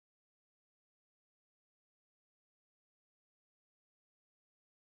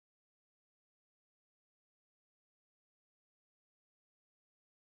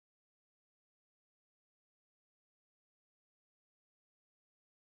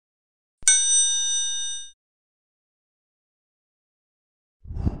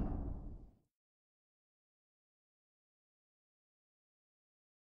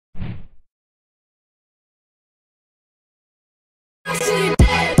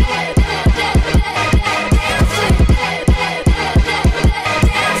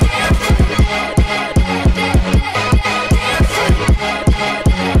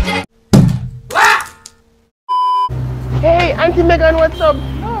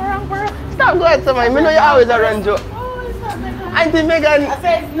I'm going to my. I know you always run joke. Oh, it's not Megan. Auntie Megan. I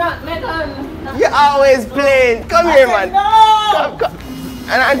said it's not Megan. You're always playing. Come here, man. No. Come.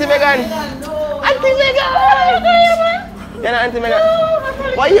 And Auntie Megan. No. Auntie Megan. You're not Auntie Megan.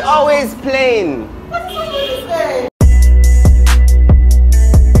 No. Why you always playing? What's wrong with this?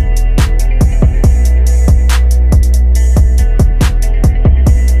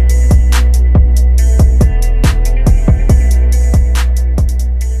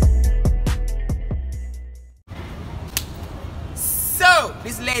 So,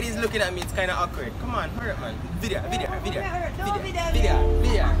 this lady is looking at me, it's kind of awkward. Come on, hurry up, man. Video.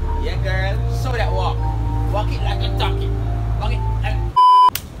 Yeah, girl, show that walk. Walk it like a ducky. Walk it like...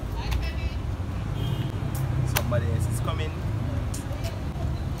 Somebody else is coming.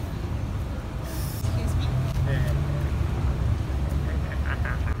 Excuse me?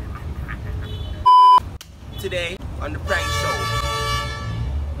 Today, on the prank show.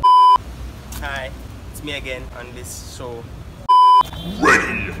 Hi, it's me again on this show.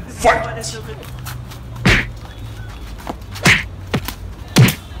 Ready, fight!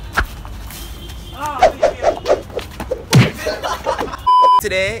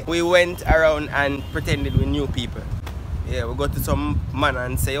 Today we went around and pretended we knew people. Yeah, we go to some man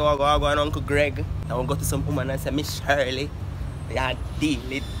and say, oh, I go and Uncle Greg. And we go to some woman and say, Miss Shirley. Yeah,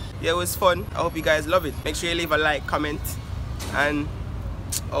 deal it. Yeah, it was fun. I hope you guys love it. Make sure you leave a like, comment, and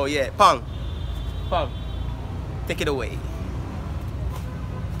oh yeah, Pong, take it away.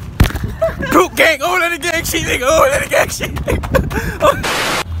 Group gang, oh let the gang shit, nigga, oh let the gang shit.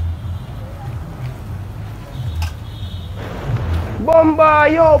 Bomba,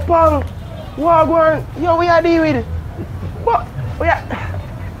 yo, Pong, Wagwan, yo, we are dealing with. What? We are.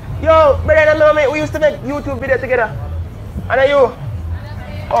 Yo, brother, know me. We used to make YouTube video together. And you?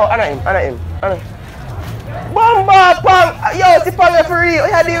 Oh, Anna him. Bomba, Pong, yo, see Pong for real.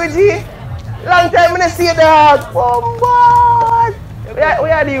 We are dealing with G. Long time I didn't see that. Bomba. We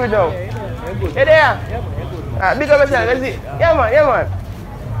are dealing with now. You there? Yeah, big up yourself, let's see. Yeah, man.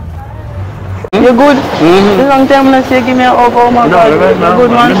 You good? Long time I see you give me a hug, oh my God. You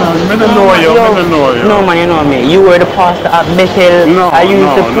good, man? I don't know you. No, man, you know me. You were the pastor at Bethel. I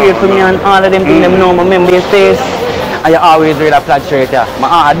used to pray for me and all of them things. Them know my remember your face. And you always wear that plaid shirt, yeah.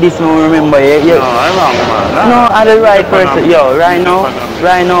 My aunt, this one remember you. No, I'm wrong, man. No, I'm the right person. Yo, right now,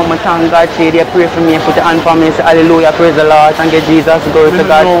 my thank God, they pray for me, put the hand for me, say hallelujah, praise the Lord, thank you Jesus, glory to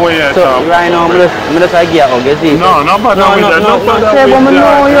God. So right now, I'm just like, yeah, okay, see. No, but say, but I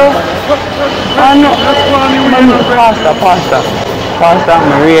know you. I know, Pastor,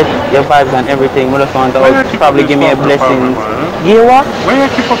 I rate your vibes and everything. I just want to probably give me a blessing. Give you what? Why you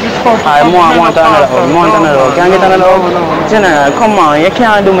keep up this stuff? I want another hug. Can I get another hug? General, come on, you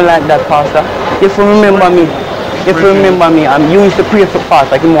can't do me like that, Pastor. If you remember me, you used to pray for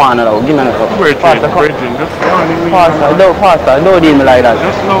Pastor. Give me one another hug. Give me another hug. Pastor, don't do me like that.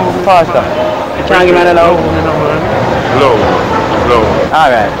 Pastor, you can't give me another hug? Low.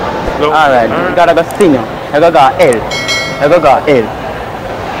 Alright. You gotta go sing. You gotta go L.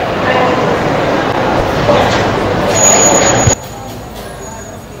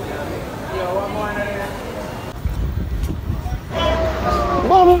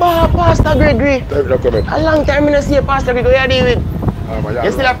 Bomba, Pastor Gregory. A long time I don't see Pastor Gregory. What are you doing?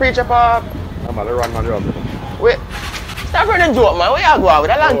 You still a preacher, Pop? I'm a run man job. Wait, stop running joke, man. Where you go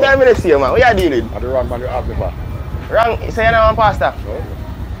with? A long time I don't see you, man. What are you doing? I'm the run man you have me back. Wrong, so you're not one pastor? No.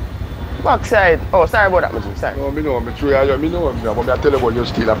 Backside. Oh, sorry about that, Majim. Sorry. No, I know, but I tell you about you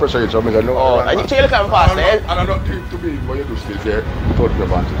still appreciate you. I know. Oh, and you chill come pastor, eh? I don't think to me, but you do still there. Told me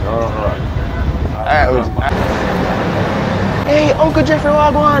about it. Alright. Hey, Uncle Jeffrey,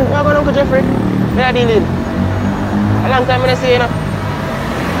 what going on, Uncle Jeffrey? Where are you dealing? A long time I don't see you, know.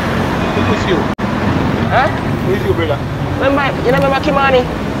 Who's you? Huh? Who's you, brother? Remember Kimani?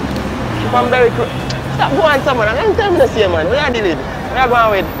 From Berry Crew. Stop going somewhere. A long time I don't see you, man. Where are you dealing? Where are you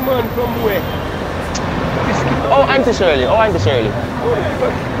going with? Man, from where? Oh, Auntie Shirley.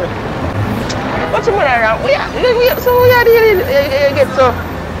 What's your mother around? So we are dealing. You get so.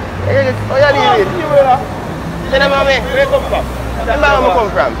 Where are you dealing? Tell them mommy. Where you come from? Remember where I come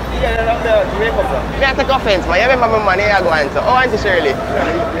from? Yeah, where you come from? Me I take offense, man. You remember my money? I go answer. Oh, Auntie Shirley.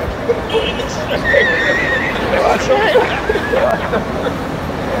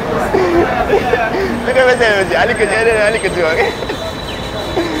 Look at me, I look at you, okay?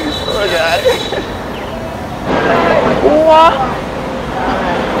 Oh, God. What?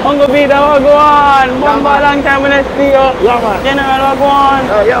 Uncle Peter, what go on? Bomba, long time when I see you. Yeah, man. General, what go on?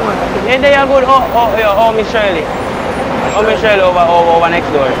 Oh, yeah, man. Yeah, they are good. Oh, Miss Shirley. Oh, Miss Shirley over next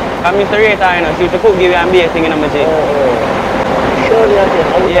door. And Mr. Rita, you know, she used to cook, give you a beer thing in the machine. Oh. Shirley,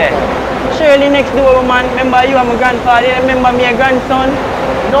 again. Yeah. Shirley next door, man. Remember you and my grandfather? You remember me, a grandson?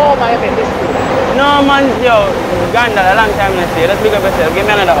 No, man, I mean this too. No, man, yo, granddad, a long time I see. Let's pick up yourself. Give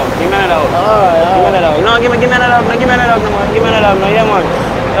me another hug. Give me another hug. Give me another hug. No, give me another hug. No, give me another hug, no, man. Give me another hug, no, yeah, man.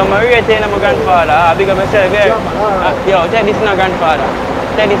 Yo, my retain my grandfather. Big up yourself, yeah. Yo, tell this no grandfather.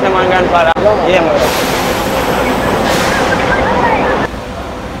 Tell this no my grandfather. Yeah, man.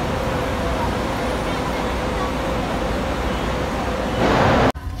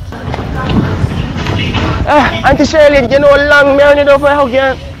 Auntie Shirley, you know how long me only do for a hug,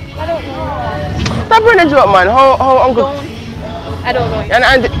 yeah? I don't know. Stop running the joke, man. How uncle? I don't know. And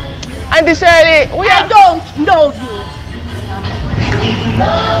Auntie Shirley, we I are... don't know you.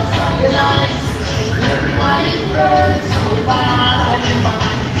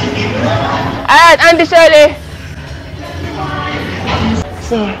 Alright, Auntie Shirley.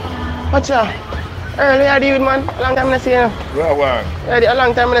 So, what's up? Early, how do you, man? A long time I see you. Where, where? Yeah, a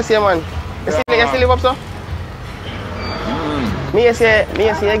long time I see you, man. You still live up, so? Me you say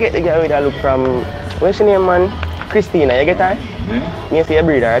you get the girl with that look from, what's your name, man? Christina, you get her? Me you say you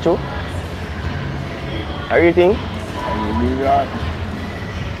breed her, true? How you think?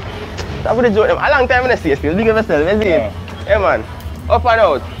 Stop with the joke, a long time I see you still. Big of yourself, is it? Yeah, man. Up and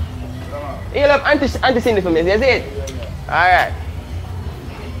out. You love Auntie Cindy for me, is it? Alright.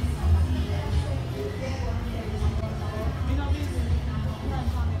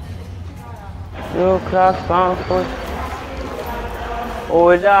 No clocks, pound foot.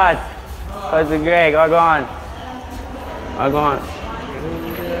 Oh, that. Cousin Greg, I gone.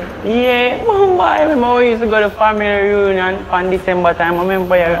 Yeah, I remember we used to go to family reunion on December time. I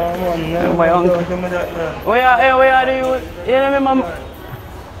remember your uncle. Where are the youth? You remember?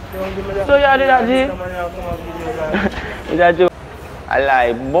 So you did that, G? Is that true? I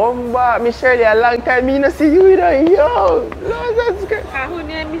like Bomba, Miss Shirley, a long time me not see you either. Yo, no, that's great. Who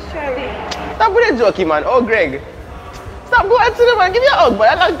name is Shirley? Stop with the jokey, man. Oh, Greg. Stop going to the man. Give me a hug,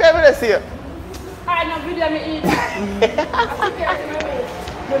 man. A long time I don't see you. I know video me eat.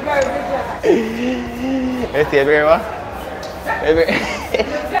 You see it, Grandma?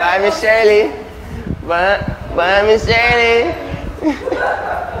 Bye, Miss Shirley. Bye, Miss Shirley.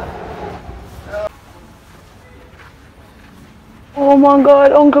 Oh my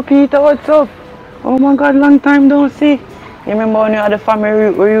God, Uncle Peter, what's up? Oh my God, long time don't see. You remember when you had the family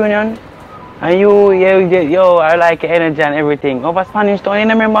reunion? And yo, I like your energy and everything. Over Spanish Town, you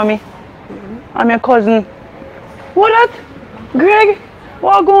remember me? I'm your cousin. What that? Greg?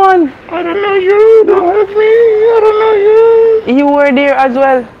 What going on? I don't know you. Don't help me. I don't know you. You were there as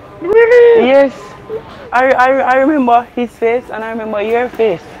well? Really? Yes. I remember his face and I remember your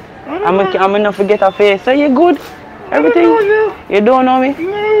face. I'm gonna forget her face. So you good? Everything? I don't know you. You don't know me?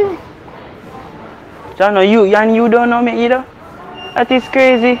 No. So no, you don't know me either? That is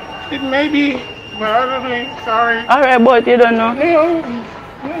crazy. It may be, but I don't know. Sorry. Alright, but you don't know. No.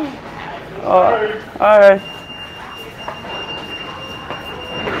 Oh, alright.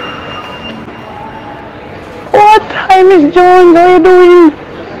 What? Hi, Miss Jones, how you doing?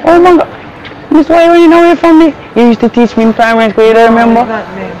 Oh my God. Miss, why are you running away from me? You used to teach me in primary school, you don't remember?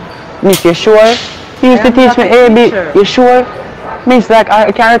 Miss, you sure? You used to teach me AB. You sure? Miss, like,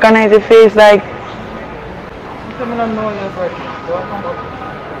 I can recognize your face, like.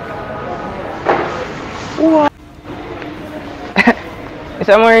 What? Is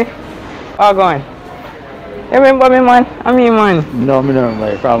that Murray? Oh, go on. You remember me, man? I'm me, man. No, me don't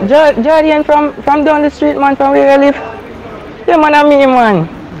remember. From Jordan from down the street, man, from where I live. Yeah, man, I'm me, man.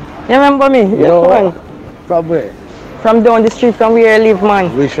 You remember me? No. Yes, man. From where? From down the street, from where I live, man.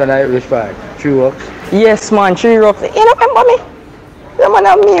 Which part? 3 Rocks? Yes, man, 3 Rocks. You remember me? Yeah, man,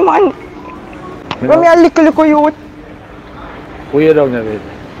 I'm me, man. From me a little youth. Where you down there with?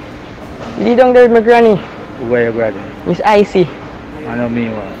 You down there with my granny. Where your granny? Miss Icy. I know me,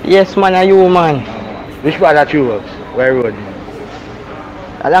 man. Yes, man, are you, man? Which part of 3 Rocks? Where road?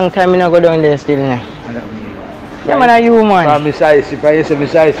 A long time I not go down there still now. I know me, man. Yeah, man, are you, man? From Miss Icy. If I say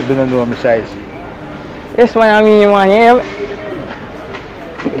Miss Icy, you don't know Miss Icy. Yes, man, I'm me, man. Yeah.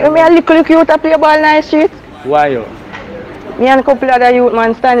 You me a little youth to play ball in the street? Why you? Me and a couple other youth,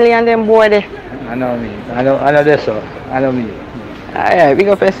 man, Stanley and them boy there. I know me. I know this, sir. I know me. Alright, big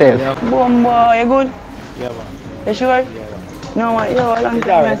up yourself. Yeah. Boom, boy, you good? Yeah, man. You sure? Yeah. No, man, yo, a long It's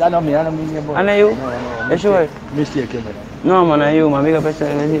time. alright. I know me, boy. I know you? No. You sure? Mistake, man. No, man, are you, man. Big up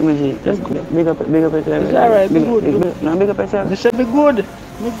yourself. Just big up yourself. It's alright, be good. No, big up yourself. They said be good.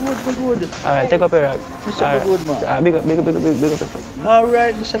 Be good. Alright, take up your rag. They said be good, man. Big up yourself.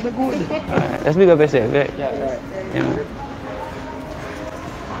 Alright, they said be good. Alright, let's big up yourself, yeah. Yeah, right. Yeah, man.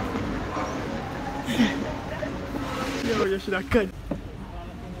 Yo, you should have cut.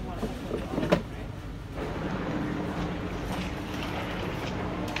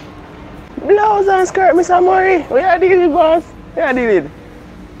 Trousers and skirt, Mr. Murray. What you deal with, boss? What you deal with?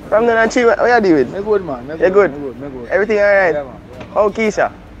 From the achievement, what you deal with? Me good, man. You good? Me good. Everything alright? Yeah, man. Yeah. How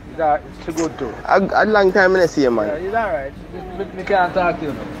Keisha? It's good too. A long time I didn't see you, Yeah, man. it's alright. Me can't talk to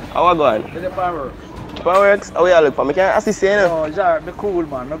you now. How are you going? It's the power. Fireworks? How you look for? I can't assist you, you know? No, it's alright. Me cool,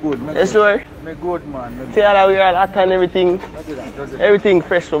 man. Me good. You sure? Me good, man. Me See how that we are hot and everything? Don't do that. Don't do that. Everything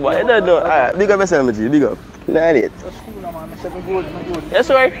fresh for boy. You don't know. Alright, big up yourself, my G. Big up. Nah, it. That's cool, man. Me say me good. Me good. You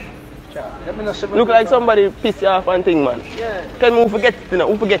sure? Let me know say me Look good, like man. somebody piss you off and thing, man. Yeah. Tell me who forget it, you know?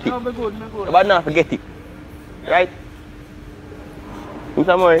 Who forget it? No, me good. Me good. But not forget it. Right?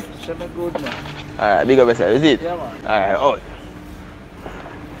 Mr. Murray? Say me good, man. Alright, big up yourself. Is it? Yeah, man. Alright, out.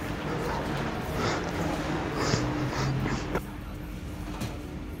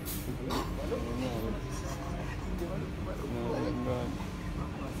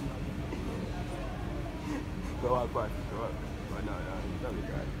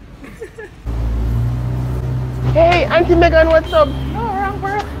 Hey, Auntie Megan, what's up? No, wrong,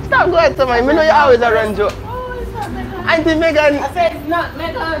 bro. Stop going to mine. I know you always around joke. Oh, it's not Megan. Auntie Megan, I said it's not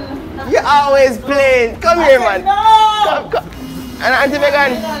Megan. you always playing. Come I here, said man. no. Come. And Auntie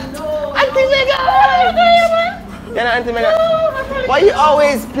Megan. Megan, no. Auntie Megan! You know, Auntie Megan. No, Why you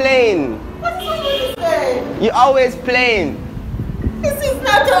always playing? what is this say? You always playing. This is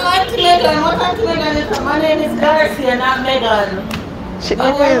not your Auntie Megan. What Auntie Megan is? My name is Garcia, not Megan. She You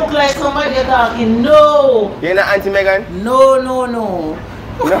don't always. look like somebody you're talking. No. You're not Auntie Megan? No, no, no.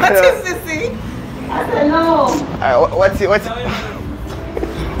 What is this thing? I said no. Alright, what's it? No,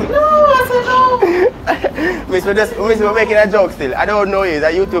 I said no. Miss, we're making a joke still. I don't know you. It's a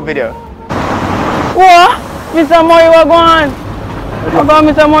YouTube video. What? Mr. Murray, what going on? What going on,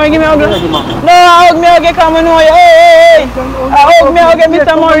 Mr. Murray? Give me a hug. No, hug me again, come and know you. Hey, hug me again,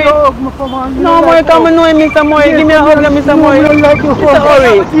 Mr. Murray. No, Murray, come and know you, Mr. Murray. Give me a hug, Mr. Murray. Mr. Murray,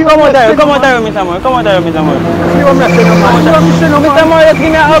 come out there, Mr. Murray. Come out there, Mr. Murray. Mr. Murray, just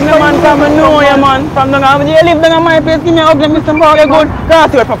give me a hug, man. Come and know you, man. From down here, you live down my place. Give me a hug, Mr. Murray. Good.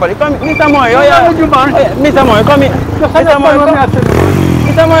 Cross it properly. Come, Mr. Murray. Oh yeah. Mr. Murray, come here. Mr. Murray, come.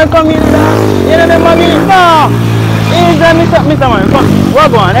 Mr. Murray, come here. You know the mommy? No. Mr. Murray, come.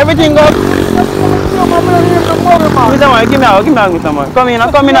 What on? Everything goes. Mr. Murray, give me a hug, Mr. Murray. Come in,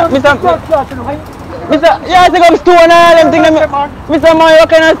 Mr. Yeah, I think I'm stone and all them things. Mr. Murray, what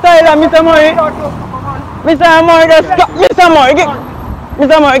kind of style that, Mr. Murray? Mr. Murray, just stop. Mr.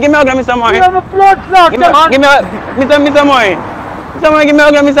 Murray, give me a hug, Mr. Murray. You have a blood clot, give me a Mr. Murray. Mr. Murray, give me a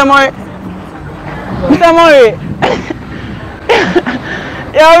hug, Mr. Murray. Mr. Murray.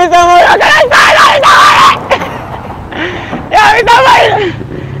 Yo, Mr. Murray, what kind of style that, Mr. Murray? Yo, Mr. Murray!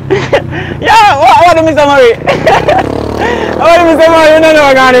 Yo, what do Mr. Murray? What do Mr. Murray? You don't know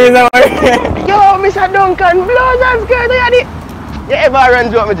what kind of Mr. Murray. Yo, Mr. Duncan, blouse and skirt. You ever run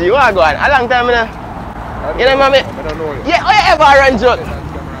joke with you? What go on? A long time now. You know, mommy? I don't know you. Yeah, you ever run joke?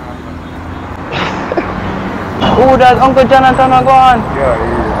 Who does Uncle Jonathan go on? Yeah.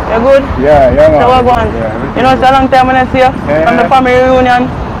 You good? Yeah, man. So what go on? Yeah, You know, it's a long time when I see you from the family reunion.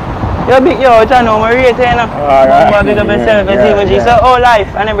 You're big, yo, Chano, I'm rate you, you know. Alright. Big up yourself, you see, so all life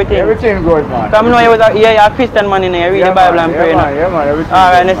and everything. Everything good, man. Come know you're a Christian man in there, read the Bible and pray, you know. Yeah, man, everything.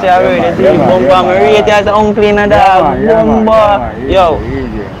 Alright, let's say I read it. Bumba, I rate you as an uncle in a dog. Bumba. Yo,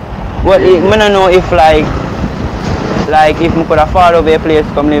 what, I don't know if like if I could have followed over a place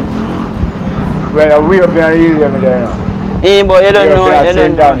come live. Well, we have been easy over there, you know. Eh, but you don't know. Yeah,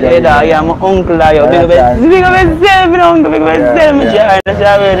 dog, yeah, my uncle, yo. Big up yourself, you know, uncle, big up yourself, my child. Let's say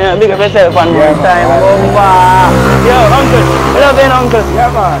I read it. Big up yourself one more time. Bumba. Yo, uncle, I love you, uncle. Yeah,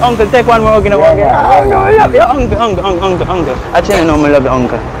 man. Uncle, take one more hug in the walk. I love you, uncle. Actually, no, I love you,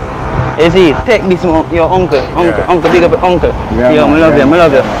 uncle. You see, take this one, your uncle, big up your uncle. Yo, I love you.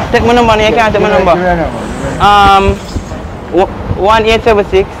 Take my number, you can't take my number.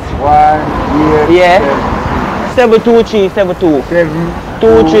 1876. 1 year. Yeah. 72372.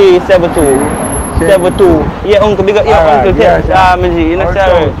 2372. 72. Yeah, uncle, big up your uncle. You know,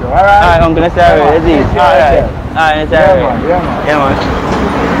 sorry. Alright, uncle, that's sorry. Alright, that's alright. Yeah, man.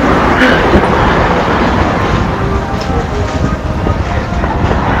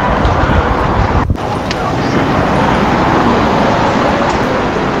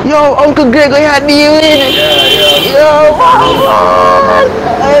 Yo, Uncle Greg, what you doing? Yeah. Yo, wow.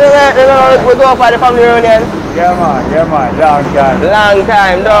 We go for the family reunion. Yeah, man. Long Long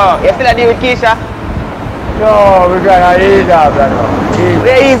time, dog. You still deal with Keisha? No, we're gonna ease up, brother.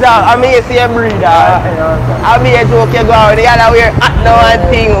 Ease out. I mean, you see a breeder. I mean, you joke, you go out. The other wear hot now and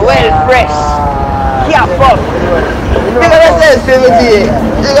thing, well fresh. Cap up. You're gonna sell Silver G.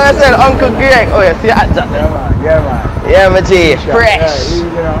 You're gonna sell Uncle Greg. Oh, you see that? Yeah, man. Yeah, my G. Yeah, Fresh. easy,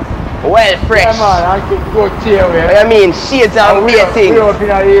 you know. Well fresh. Yeah, man, I keep good to you, What you mean? Shades and waiting. We up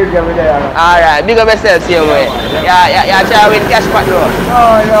in the area over there. Alright, big up yourself, same way. Yeah, try to win cash pot though.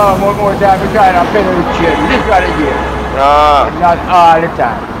 No, more time we try to pay the change. This one again. No. Not all the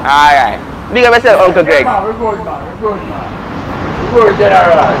time. Alright. Big up yourself, Uncle Greg. Yeah, man, we're good, man. We're good, man. We're good,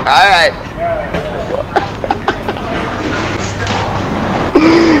 general. Alright.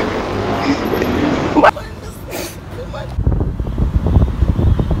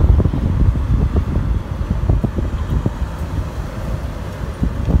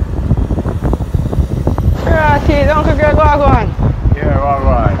 Uncle Greg, what go on? Yeah, all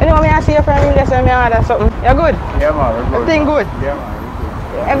right. You know me, I see your friend in there, me order something. You good? Yeah, man, we're good. Everything good? Yeah, man, we're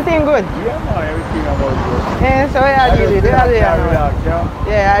good. Everything good? Yeah, man, everything about good. Yeah, so yeah, I do it. Relax,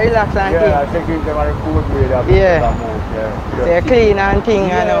 yeah? Yeah, I relax and Yeah, I think it's a good way that Yeah. move, yeah. They're clean and thing,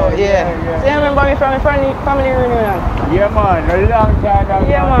 I know, yeah. So you remember me from my family reunion? Yeah, man, a long time now.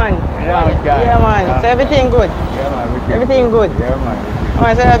 Yeah, man. Long time. Yeah, man. So everything good? Yeah, man, Everything good? Yeah, man.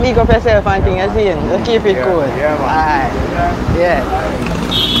 I say big up yourself and thing, you see, just keep it cool. Yeah, man. Alright. Yeah.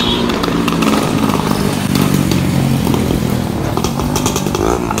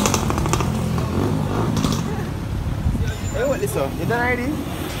 Hey, what this up? You done already?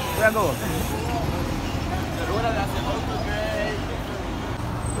 Where I go?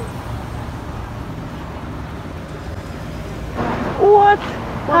 What?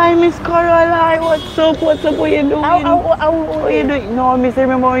 Hi, Miss Caroline. What's up? What's up? What you doing? What you doing? No, Miss,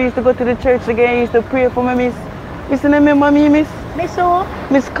 remember when we used to go to the church again? You used to pray for me, Miss. Miss, you remember me, Miss? Miss who?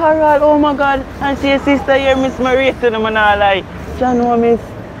 Miss Carol, oh my God. And see your sister here, Miss Maria, to them and all like. She know, Miss.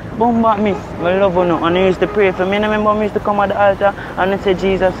 Bomba, Miss. I love you now. And you used to pray for me. I remember we used to come at the altar and they say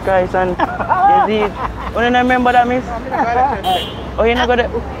Jesus Christ and you see it. You don't remember that, Miss? Oh, you not got it?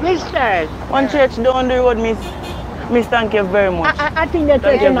 Which church? One church down the road, Miss. Miss, thank you very much. I think the church.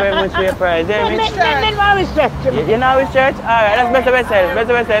 Thank you very much for your prize. Yeah, Miss. Which church? You know which church? Alright, that's better myself.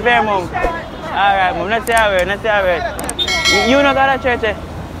 Better myself, very mom. Alright, mom, let's see how it, let's see how it. You know got a church, eh?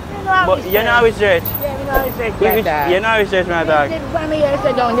 But you know which church? Yeah, we know which church. You know which church when I talk? When we used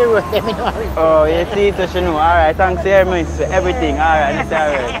to down the road, we know which. Oh, you see, so she know. Alright, thanks very much for everything. Alright, let's see how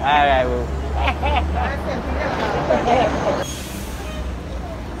it. Alright, well.